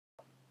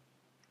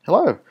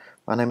Hello,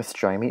 my name is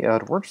Jamie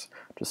Edwards.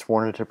 Just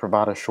wanted to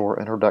provide a short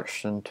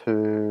introduction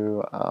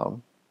to our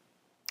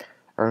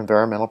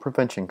environmental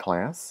prevention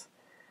class.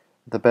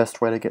 The best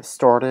way to get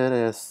started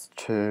is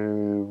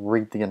to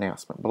read the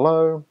announcement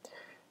below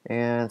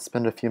and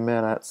spend a few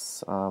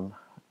minutes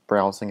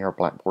browsing our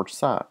Blackboard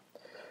site.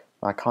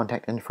 My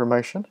contact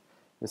information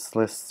is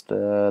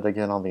listed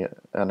again on the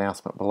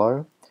announcement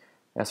below,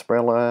 as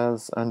well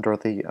as under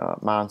the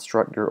My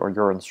Instructor or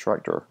Your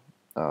Instructor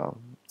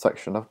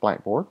section of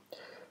Blackboard.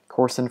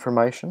 Course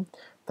information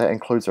that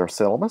includes our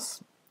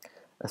syllabus,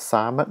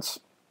 assignments.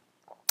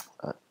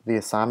 The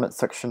assignment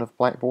section of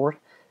Blackboard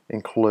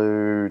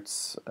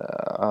includes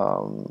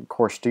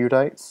course due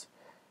dates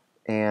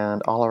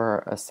and all of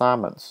our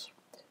assignments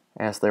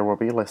as they will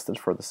be listed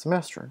for the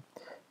semester.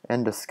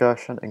 And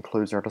discussion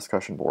includes our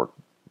discussion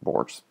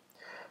boards.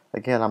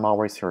 Again, I'm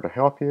always here to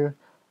help you.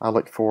 I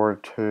look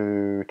forward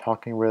to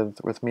talking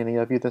with many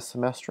of you this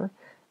semester,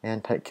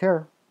 and take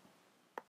care.